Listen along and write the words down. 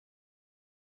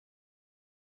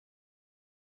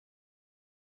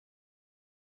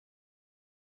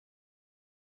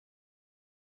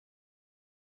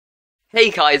Hey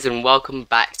guys, and welcome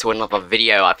back to another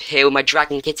video. I'm here with my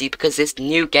Dragon Kitty because this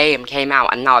new game came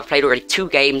out, and now I've played already 2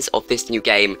 games of this new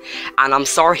game, and I'm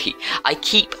sorry, I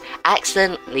keep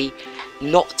accidentally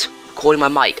not recording my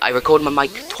mic. I recorded my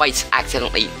mic twice,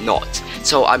 accidentally not.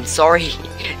 So I'm sorry.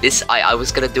 I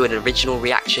was gonna do an original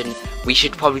reaction. We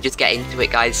should probably just get into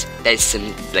it, guys. There's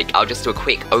some, I'll just do a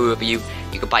quick overview.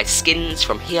 You can buy skins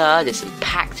from here. There's some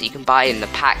packs that you can buy. In the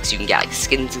packs, you can get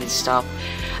skins and stuff.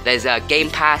 There's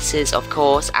game passes, of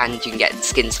course, and you can get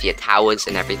skins for your towers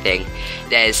and everything.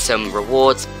 There's some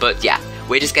rewards, but yeah,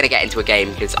 we're just gonna get into a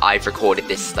game because I've recorded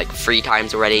this 3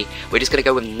 times already. We're just gonna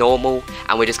go with normal,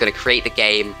 and we're just gonna create the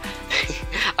game.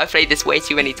 I've played this way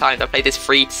too many times. I've played this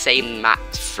same map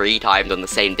 3 times on the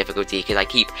same difficulty because I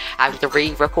keep having to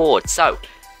re-record. So,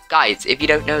 guys, if you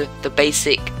don't know the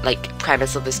basic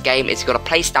premise of this game, is you've got to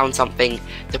place down something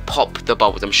to pop the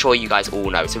bubbles. I'm sure you guys all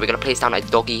know. So we're gonna place down a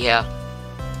doggy here.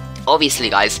 Obviously,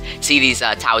 guys, see these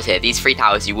towers here. These 3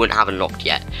 towers you wouldn't have unlocked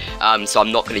yet. So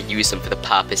I'm not going to use them for the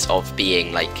purpose of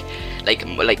being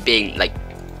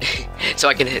so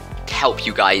I can help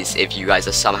you guys if you guys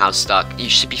are somehow stuck. You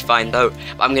should be fine though.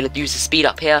 But I'm going to use the speed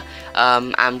up here,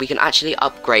 and we can actually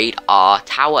upgrade our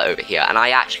tower over here. And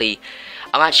I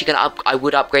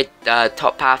would upgrade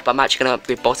top path, but I'm actually gonna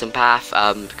upgrade bottom path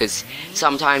because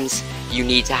sometimes you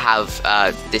need to have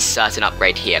this certain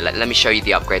upgrade here. Let me show you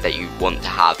the upgrade that you want to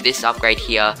have. This upgrade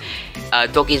here,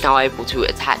 Doggy is now able to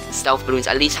attack stealth balloons.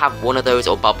 At least have one of those,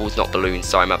 or bubbles, not balloons.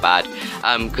 Sorry, my bad.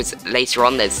 Because later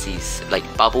on there's these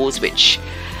bubbles which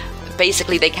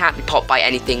basically they can't be popped by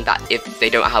anything that if they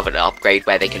don't have an upgrade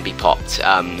where they can be popped.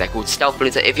 They're called stealth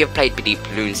balloons. If you've played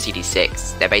Balloons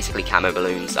CD6, they're basically camo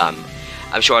balloons.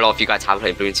 I'm sure a lot of you guys have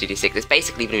played Balloon CD6. It's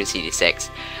basically Balloon CD6.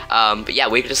 But yeah,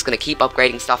 we're just going to keep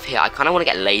upgrading stuff here. I kind of want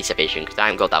to get laser vision because I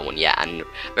haven't got that one yet, and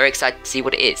very excited to see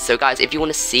what it is. So guys, if you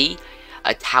want to see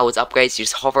a tower's upgrades, you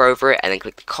just hover over it and then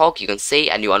click the cog. You can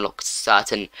see, and you unlock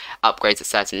certain upgrades at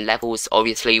certain levels.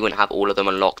 Obviously, you wouldn't have all of them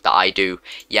unlocked that I do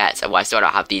yet. Well, I still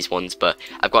don't have these ones, but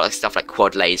I've got stuff like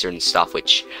quad laser and stuff,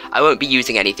 which I won't be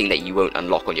using anything that you won't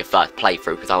unlock on your first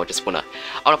playthrough because I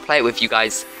wanna play it with you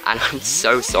guys. And I'm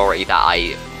so sorry that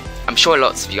I'm sure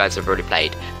lots of you guys have already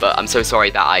played, but I'm so sorry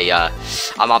that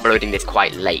I'm uploading this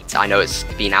quite late. I know it's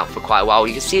been out for quite a while.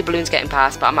 You can see the balloons getting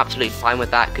past, but I'm absolutely fine with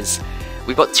that because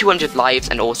we've got 200 lives,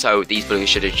 and also these balloons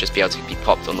should just be able to be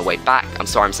popped on the way back. I'm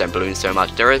sorry I'm saying balloons so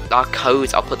much. There are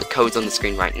codes. I'll put the codes on the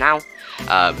screen right now.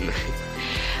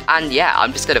 And yeah,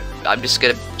 I'm just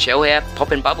gonna chill here,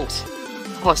 pop in bubbles.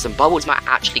 Oh, some bubbles might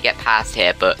actually get past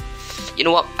here, but you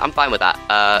know what? I'm fine with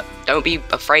that. Don't be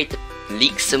afraid to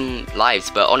leak some lives.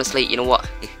 But honestly, you know what?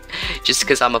 Just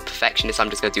because I'm a perfectionist,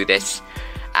 I'm just gonna do this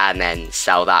and then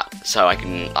sell that so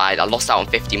I lost out on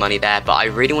 50 money there, but I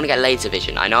really want to get laser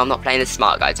vision. I know I'm not playing this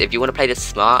smart, guys. If you want to play this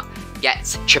smart,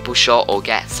 get triple shot or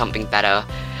get something better,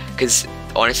 because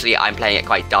honestly I'm playing it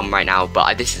quite dumb right now,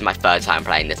 but this is my 3rd time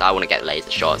playing this. I want to get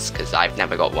laser shots because I've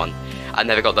never got one. I've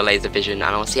never got the laser vision, and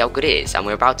I want to see how good it is, and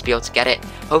we're about to be able to get it.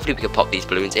 Hopefully we can pop these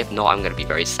balloons. If not, I'm going to be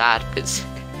very sad because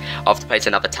I'll have to place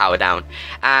another tower down.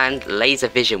 And laser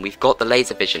vision, we've got the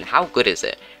laser vision. How good is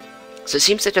it? So it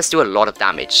seems to just do a lot of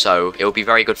damage, so it will be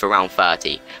very good for round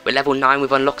 30. We're level 9,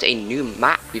 we've unlocked a new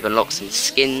map, we've unlocked some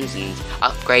skins and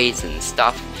upgrades and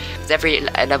stuff. Because every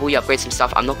level you upgrade some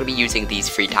stuff. I'm not going to be using these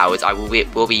 3 towers, I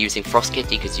will be using Frost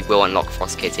Kitty because you will unlock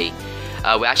Frost Kitty.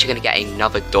 We're actually going to get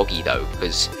another doggy though,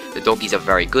 because the doggies are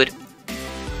very good.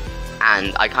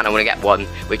 And I kind of want to get one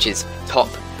which is top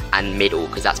and middle,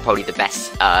 because that's probably the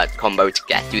best combo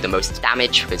to do the most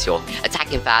damage, because you're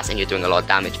attacking fast and you're doing a lot of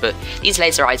damage. But these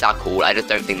laser eyes are cool. I just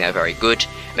don't think they're very good.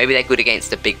 Maybe they're good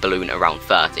against a big balloon around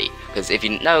 30, because if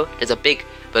you know, there's a big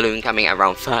balloon coming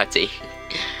around 30.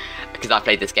 Because I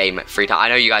played this game 3 times. I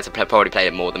know you guys have probably played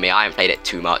it more than me. I haven't played it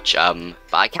too much, but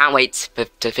I can't wait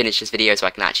to finish this video so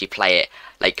I can actually play it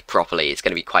properly. It's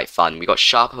going to be quite fun. We got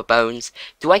sharper bones.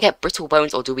 Do I get brittle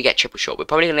bones or do we get triple shot? We're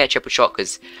probably going to get triple shot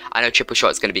because I know triple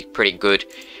shot is going to be pretty good.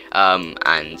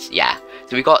 And yeah,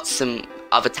 so we got some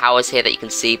other towers here that you can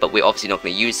see, but we're obviously not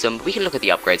going to use them. We can look at the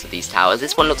upgrades of these towers.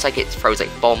 This one looks like it throws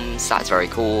bombs. That's very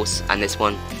cool. And this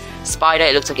one, spider,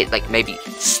 it looks like it maybe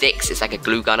sticks. It's like a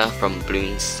glue gunner from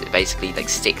balloons. It basically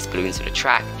sticks balloons to the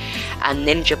track. And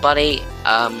ninja bunny,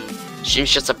 she's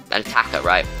just an attacker,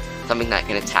 right? Something that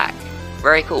can attack.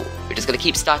 Very cool. We're just going to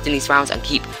keep starting these rounds and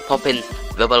keep popping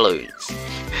the balloons.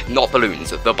 Not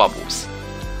balloons, the bubbles.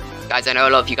 Guys, I know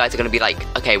a lot of you guys are going to be like,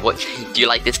 okay, what, do you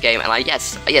like this game? And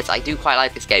yes, I do quite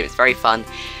like this game. It's very fun.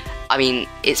 I mean,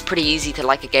 it's pretty easy to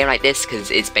like a game like this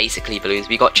because it's basically balloons.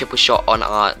 We got triple shot on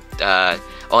our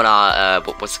on our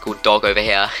what's it called, dog over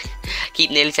here.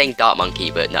 Keep nearly saying dart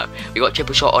monkey, but no. We got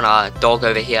triple shot on our dog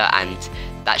over here, and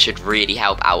that should really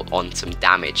help out on some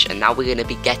damage. And now we're going to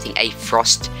be getting a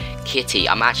frost kitty.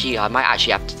 I might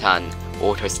actually have to turn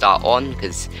auto start on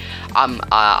because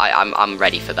I'm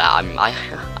ready for that.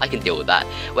 I can deal with that.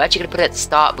 We're actually gonna put it at the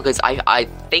start because I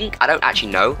think, I don't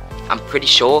actually know, I'm pretty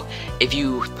sure if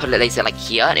you put a laser like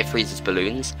here and it freezes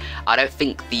balloons, I don't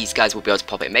think these guys will be able to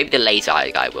pop it. Maybe the laser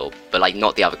guy will, but like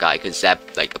not the other guy because their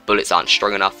like bullets aren't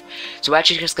strong enough. So we're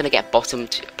actually just gonna get bottom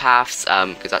paths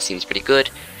because that seems pretty good.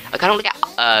 I kind of want to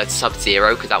get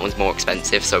Sub-Zero because that one's more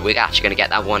expensive, so we're actually going to get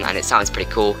that one, and it sounds pretty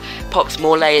cool. Pops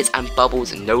more layers, and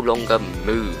bubbles no longer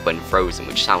move when frozen,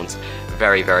 which sounds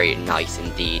very, very nice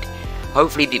indeed.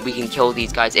 Hopefully we can kill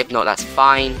these guys. If not, that's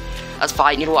fine. That's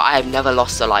fine. You know what? I have never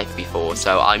lost a life before,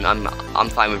 so I'm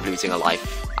fine with losing a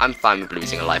life. I'm fine with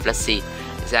losing a life. Let's see.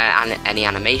 Is there any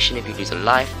animation if you lose a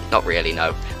life? Not really.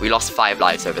 No. We lost 5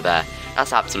 lives over there.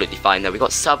 That's absolutely fine though. We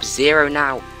got Sub-Zero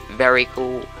now. Very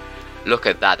cool. Look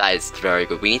at that, that is very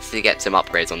good. We need to get some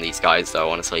upgrades on these guys though,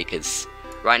 honestly, because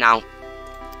right now,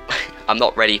 I'm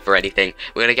not ready for anything.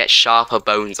 We're going to get sharper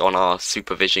bones on our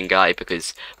supervision guy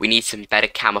because we need some better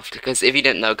camouflage. Because if you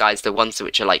didn't know, guys, the ones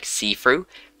which are like see-through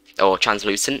or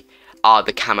translucent are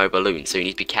the camo balloons, so you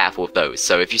need to be careful of those.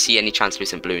 So if you see any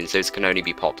translucent balloons, those can only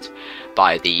be popped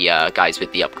by the guys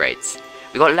with the upgrades.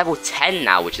 We got level 10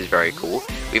 now, which is very cool.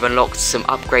 We've unlocked some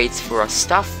upgrades for our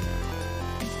stuff.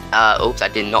 Oops, I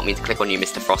did not mean to click on you,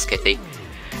 Mr. Frost Kitty.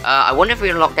 I wonder if we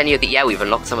unlocked any of the... Yeah, we've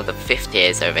unlocked some of the 5th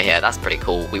tiers over here. That's pretty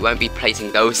cool. We won't be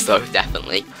placing those, though,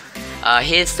 definitely.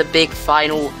 Here's the big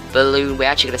final balloon. We're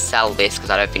actually going to sell this, because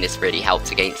I don't think this really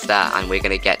helps against that. And we're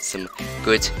going to get some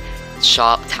good,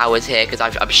 sharp towers here, because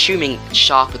I'm assuming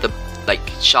sharper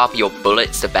your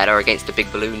bullets, the better against the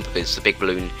big balloon, because the big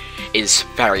balloon is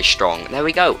very strong. There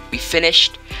we go. We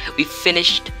finished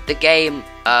the game.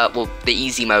 Well, the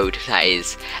easy mode, that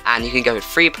is. And you can go with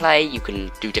free play, you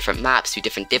can do different maps, do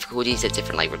different difficulties, there's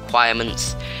different like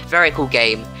requirements. Very cool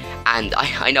game, and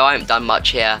I know I haven't done much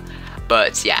here,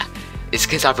 but yeah, it's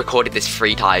because I've recorded this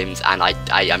 3 times, and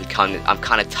I'm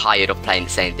kind of tired of playing the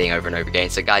same thing over and over again.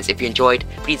 So guys, if you enjoyed,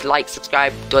 please like,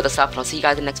 subscribe, do other stuff, and I'll see you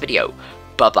guys in the next video.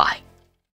 Bye bye.